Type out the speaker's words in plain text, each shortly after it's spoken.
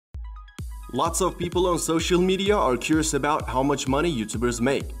Lots of people on social media are curious about how much money YouTubers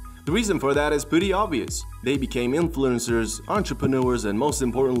make. The reason for that is pretty obvious. They became influencers, entrepreneurs, and most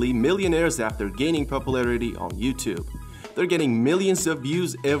importantly, millionaires after gaining popularity on YouTube. They're getting millions of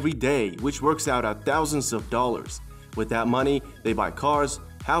views every day, which works out at thousands of dollars. With that money, they buy cars,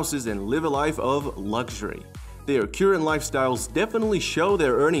 houses, and live a life of luxury. Their current lifestyles definitely show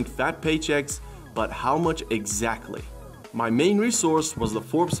they're earning fat paychecks, but how much exactly? My main resource was the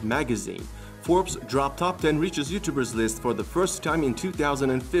Forbes magazine. Forbes dropped top 10 richest YouTubers list for the first time in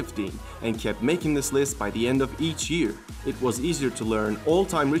 2015 and kept making this list by the end of each year. It was easier to learn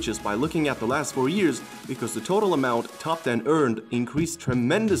all-time richest by looking at the last 4 years because the total amount top 10 earned increased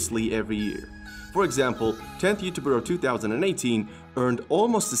tremendously every year. For example, 10th YouTuber of 2018 earned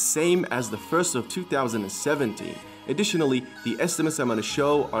almost the same as the first of 2017. Additionally, the estimates I'm going to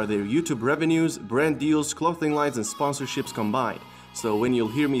show are their YouTube revenues, brand deals, clothing lines, and sponsorships combined. So when you'll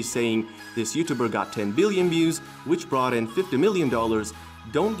hear me saying this YouTuber got 10 billion views, which brought in $50 million,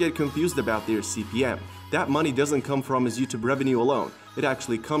 don't get confused about their CPM. That money doesn't come from his YouTube revenue alone. It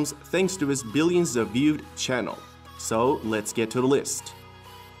actually comes thanks to his billions of viewed channel. So let's get to the list.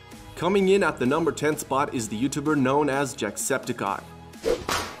 Coming in at the number 10 spot is the YouTuber known as Jacksepticeye.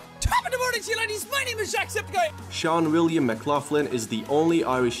 Top of the morning, ladies. My name is Jacksepticeye. Sean William McLaughlin is the only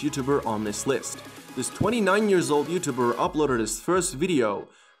Irish YouTuber on this list. This 29 years old YouTuber uploaded his first video,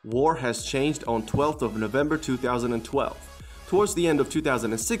 War Has Changed, on 12th of November 2012. Towards the end of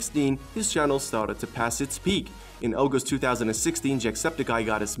 2016, his channel started to pass its peak. In August 2016, Jacksepticeye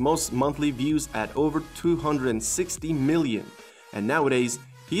got his most monthly views at over 260 million. And nowadays,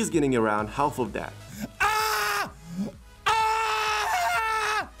 he's getting around half of that.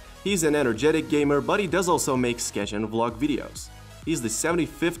 He's an energetic gamer, but he does also make sketch and vlog videos. He's the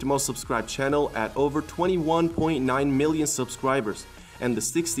 75th most subscribed channel at over 21.9 million subscribers and the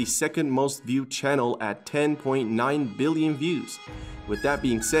 62nd most viewed channel at 10.9 billion views. With that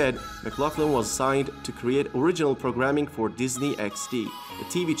being said, McLaughlin was signed to create original programming for Disney XD, a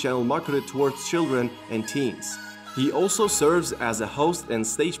TV channel marketed towards children and teens. He also serves as a host and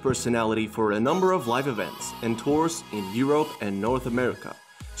stage personality for a number of live events and tours in Europe and North America.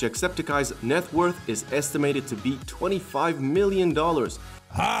 Jacksepticeye's net worth is estimated to be $25 million. Ha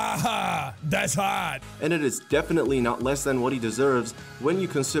ha, that's hot. And it is definitely not less than what he deserves when you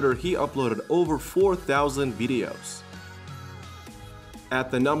consider he uploaded over 4,000 videos.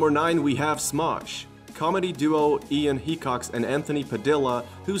 At the number 9 we have Smosh. Comedy duo Ian Hecox and Anthony Padilla,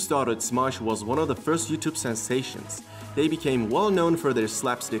 who started Smosh, was one of the first YouTube sensations. They became well known for their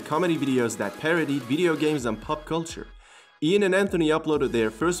slapstick comedy videos that parodied video games and pop culture. Ian and Anthony uploaded their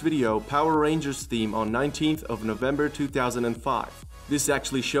first video, Power Rangers theme, on 19th of November 2005. This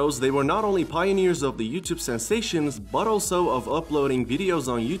actually shows they were not only pioneers of the YouTube sensations, but also of uploading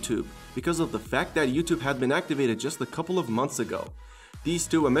videos on YouTube, because of the fact that YouTube had been activated just a couple of months ago. These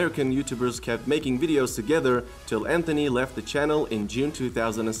two American YouTubers kept making videos together till Anthony left the channel in June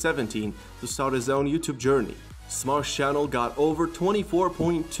 2017 to start his own YouTube journey. Smosh channel got over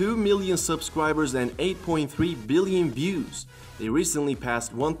 24.2 million subscribers and 8.3 billion views. They recently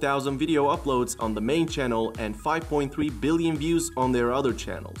passed 1,000 video uploads on the main channel and 5.3 billion views on their other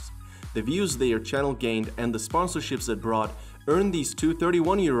channels. The views their channel gained and the sponsorships it brought earned these two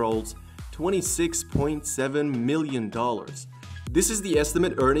 31-year-olds $26.7 million. This is the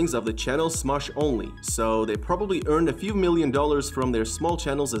estimate earnings of the channel Smosh only, so they probably earned a few $1,000,000 from their small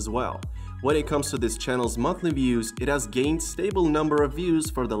channels as well. When it comes to this channel's monthly views, it has gained stable number of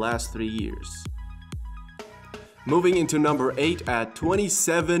views for the last 3 years. Moving into number 8 at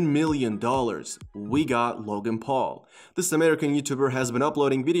 $27 million, we got Logan Paul. This American YouTuber has been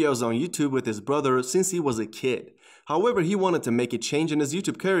uploading videos on YouTube with his brother since he was a kid. However, he wanted to make a change in his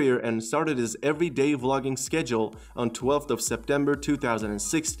YouTube career and started his everyday vlogging schedule on 12th of September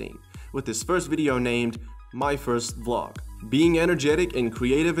 2016 with his first video named My First Vlog. Being energetic and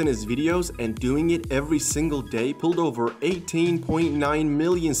creative in his videos and doing it every single day pulled over 18.9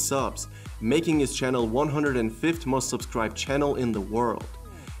 million subs, making his channel 105th most subscribed channel in the world.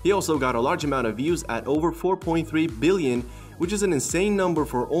 He also got a large amount of views at over 4.3 billion, which is an insane number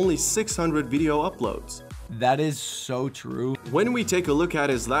for only 600 video uploads. That is so true. When we take a look at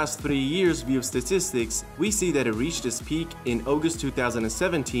his last 3 years view statistics, we see that it reached its peak in August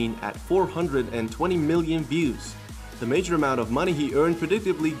 2017 at 420 million views. The major amount of money he earned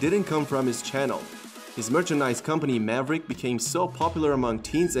predictably didn't come from his channel. His merchandise company Maverick became so popular among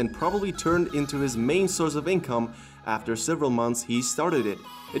teens and probably turned into his main source of income after several months he started it.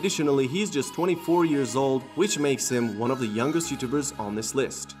 Additionally, he's just 24 years old, which makes him one of the youngest YouTubers on this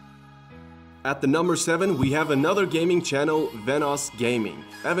list. At the number 7, we have another gaming channel, Venos Gaming.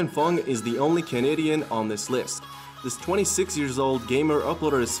 Evan Fung is the only Canadian on this list. This 26 years old gamer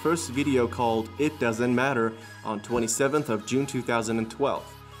uploaded his first video called It Doesn't Matter on 27th of June 2012.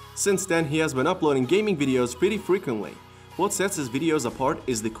 Since then, he has been uploading gaming videos pretty frequently. What sets his videos apart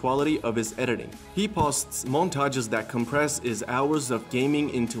is the quality of his editing. He posts montages that compress his hours of gaming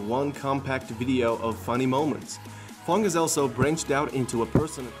into one compact video of funny moments. Fung has also branched out into a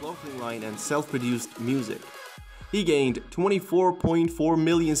personal clothing line and self-produced music. He gained 24.4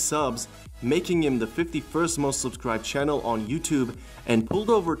 million subs, making him the 51st most subscribed channel on YouTube, and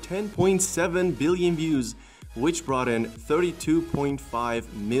pulled over 10.7 billion views, which brought in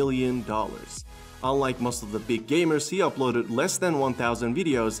 $32.5 million. Unlike most of the big gamers, he uploaded less than 1,000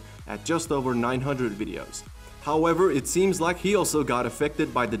 videos at just over 900 videos. However, it seems like he also got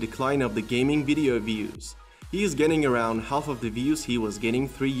affected by the decline of the gaming video views. He is getting around half of the views he was getting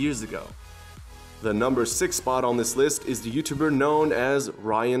 3 years ago. The number 6 spot on this list is the YouTuber known as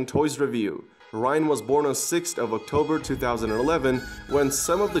Ryan Toys Review. Ryan was born on 6th of October 2011 when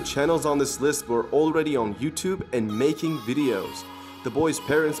some of the channels on this list were already on YouTube and making videos. The boy's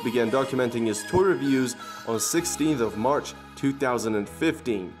parents began documenting his toy reviews on 16th of March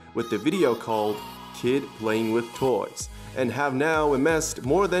 2015 with the video called Kid Playing with Toys, and have now amassed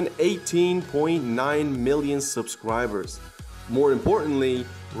more than 18.9 million subscribers. More importantly,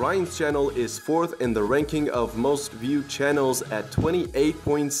 Ryan's channel is 4th in the ranking of most viewed channels at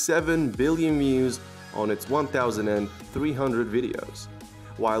 28.7 billion views on its 1,300 videos.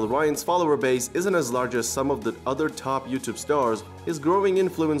 While Ryan's follower base isn't as large as some of the other top YouTube stars, his growing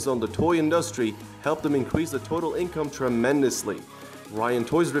influence on the toy industry helped him increase the total income tremendously. Ryan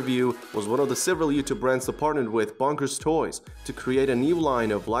Toys Review was one of the several YouTube brands that partnered with Bonkers Toys to create a new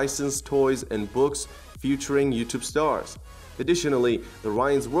line of licensed toys and books featuring YouTube stars. Additionally, the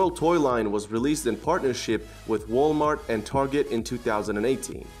Ryan's World toy line was released in partnership with Walmart and Target in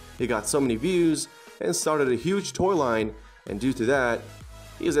 2018. It got so many views and started a huge toy line, and due to that,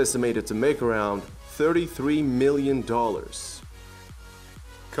 he is estimated to make around $33 million.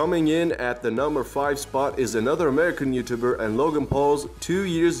 Coming in at the number 5 spot is another American YouTuber and Logan Paul's 2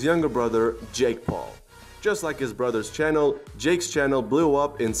 years younger brother, Jake Paul. Just like his brother's channel, Jake's channel blew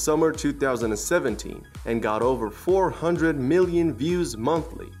up in summer 2017 and got over 400 million views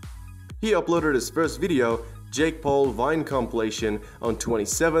monthly. He uploaded his first video, Jake Paul Vine compilation, on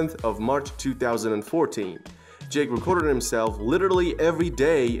 27th of March 2014. Jake recorded himself literally every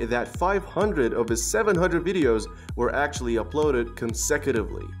day that 500 of his 700 videos were actually uploaded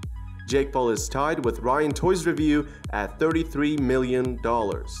consecutively. Jake Paul is tied with Ryan Toys Review at $33 million.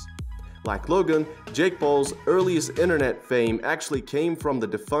 Like Logan, Jake Paul's earliest internet fame actually came from the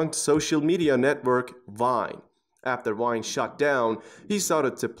defunct social media network Vine. After Vine shut down, he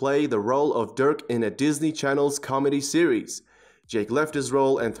started to play the role of Dirk in a Disney Channel's comedy series. Jake left his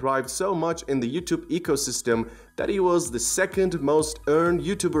role and thrived so much in the YouTube ecosystem that he was the second most earned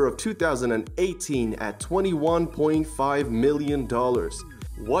YouTuber of 2018 at $21.5 million.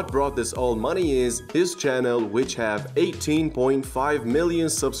 What brought this all money is his channel, which have 18.5 million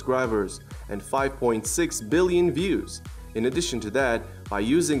subscribers and 5.6 billion views. In addition to that, by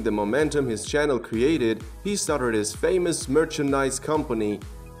using the momentum his channel created, he started his famous merchandise company,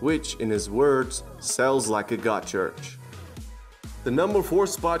 which, in his words, sells like a god church. The number 4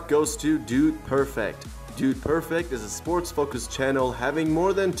 spot goes to Dude Perfect. Dude Perfect is a sports-focused channel having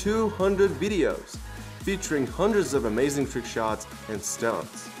more than 200 videos, featuring hundreds of amazing trick shots and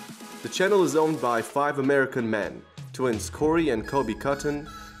stunts. The channel is owned by 5 American men, twins Corey and Kobe Cotton,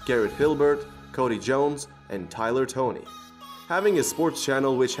 Garrett Hilbert, Cody Jones, and Tyler Toney. Having a sports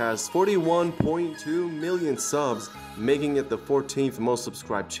channel which has 41.2 million subs, making it the 14th most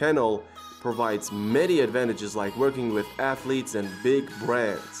subscribed channel, provides many advantages like working with athletes and big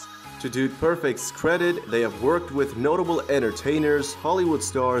brands. To Dude Perfect's credit, they have worked with notable entertainers, Hollywood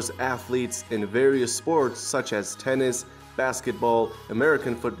stars, athletes in various sports such as tennis, basketball,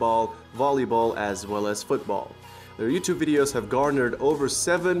 American football, volleyball, as well as football. Their YouTube videos have garnered over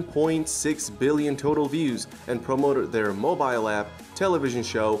 7.6 billion total views and promoted their mobile app, television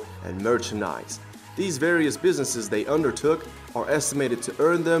show, and merchandise. These various businesses they undertook are estimated to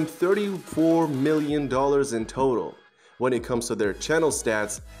earn them $34 million in total. When it comes to their channel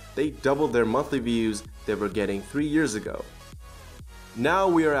stats, they doubled their monthly views they were getting 3 years ago. Now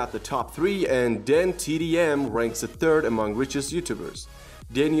we are at the top 3, and DanTDM ranks 3rd among richest YouTubers.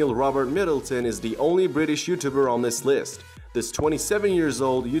 Daniel Robert Middleton is the only British YouTuber on this list. This 27 years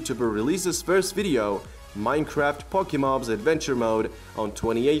old YouTuber released his first video, Minecraft Pokemob's Adventure Mode, on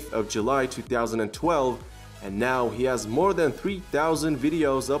 28th of July 2012, and now he has more than 3,000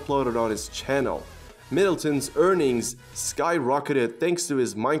 videos uploaded on his channel. Middleton's earnings skyrocketed thanks to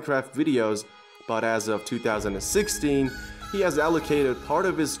his Minecraft videos, but as of 2016, he has allocated part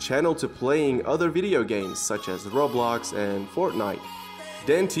of his channel to playing other video games such as Roblox and Fortnite.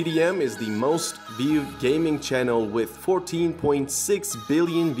 DanTDM is the most viewed gaming channel with 14.6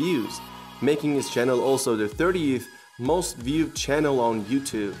 billion views, making his channel also the 30th most viewed channel on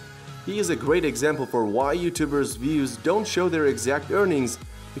YouTube. He is a great example for why YouTubers' views don't show their exact earnings,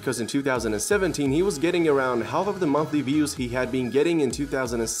 because in 2017 he was getting around half of the monthly views he had been getting in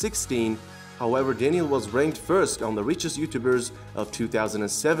 2016. However, Daniel was ranked first on the richest YouTubers of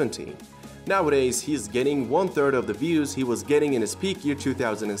 2017. Nowadays, he is getting 1/3 of the views he was getting in his peak year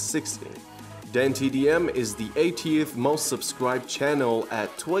 2016. DanTDM is the 80th most subscribed channel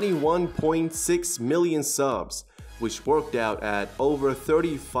at 21.6 million subs, which worked out at over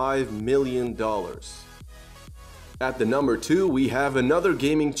 $35 million. At the number 2, we have another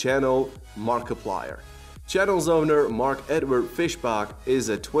gaming channel, Markiplier. Channel's owner, Mark Edward Fishbach, is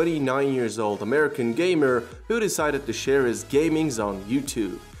a 29 years old American gamer who decided to share his gamings on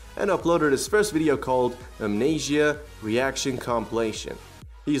YouTube and uploaded his first video called Amnesia Reaction Compilation.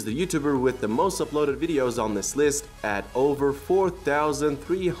 He's the YouTuber with the most uploaded videos on this list at over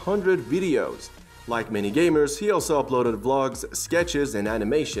 4,300 videos. Like many gamers, he also uploaded vlogs, sketches, and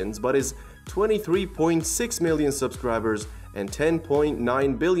animations, but his 23.6 million subscribers and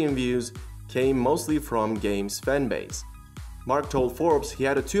 10.9 billion views came mostly from games fanbase. Mark told Forbes he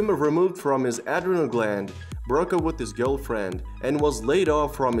had a tumor removed from his adrenal gland, broke up with his girlfriend, and was laid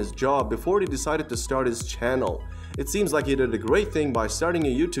off from his job before he decided to start his channel. It seems like he did a great thing by starting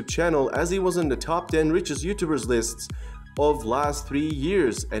a YouTube channel, as he was in the top 10 richest YouTubers lists of last 3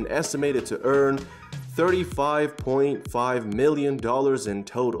 years and estimated to earn $35.5 million in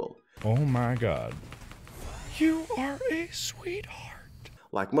total. Oh my God. You are a sweetheart.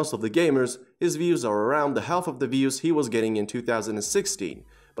 Like most of the gamers, his views are around the half of the views he was getting in 2016,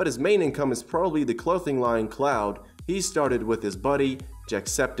 but his main income is probably the clothing line Cloud he started with his buddy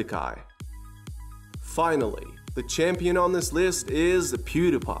Jacksepticeye. Finally, the champion on this list is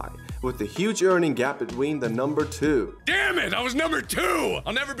PewDiePie, with a huge earning gap between the number 2. Damn it, I was number 2!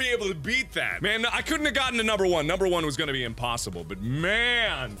 I'll never be able to beat that. Man, I couldn't have gotten to number 1. Number 1 was gonna be impossible, but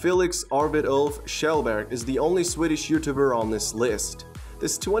man! Felix Arvid Ulf Kjellberg is the only Swedish YouTuber on this list.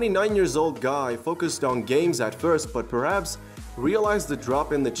 This 29 years old guy focused on games at first, but perhaps realized the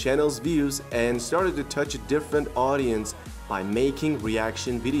drop in the channel's views and started to touch a different audience by making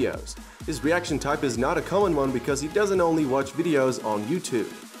reaction videos. His reaction type is not a common one because he doesn't only watch videos on YouTube.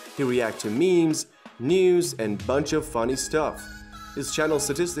 He reacts to memes, news, and bunch of funny stuff. His channel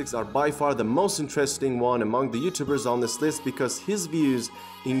statistics are by far the most interesting one among the YouTubers on this list because his views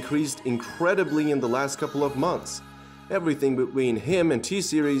increased incredibly in the last couple of months. Everything between him and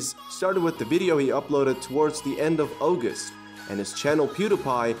T-Series started with the video he uploaded towards the end of August, and his channel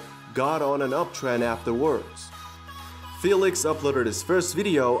PewDiePie got on an uptrend afterwards. Felix uploaded his first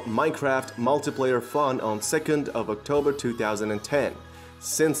video, Minecraft Multiplayer Fun, on 2nd of October 2010.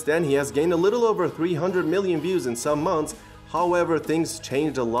 Since then, he has gained a little over 300 million views in some months. However, things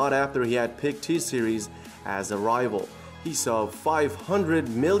changed a lot after he had picked T-Series as a rival. He saw 500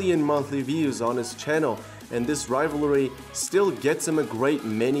 million monthly views on his channel, and this rivalry still gets him a great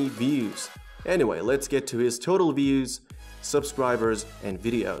many views. Anyway, let's get to his total views, subscribers, and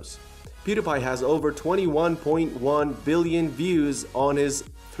videos. PewDiePie has over 21.1 billion views on his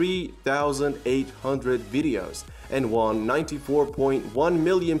 3,800 videos and won 94.1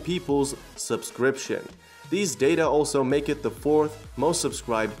 million people's subscription. These data also make it the 4th most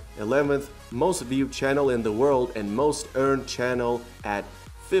subscribed, 11th most viewed channel in the world, and most earned channel at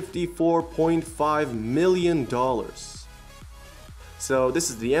 $54.5 million. So this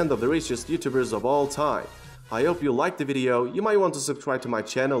is the end of the richest YouTubers of all time. I hope you liked the video. You might want to subscribe to my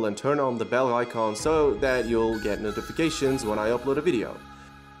channel and turn on the bell icon so that you'll get notifications when I upload a video.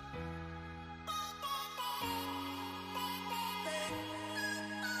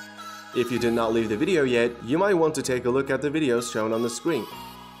 If you did not leave the video yet, you might want to take a look at the videos shown on the screen.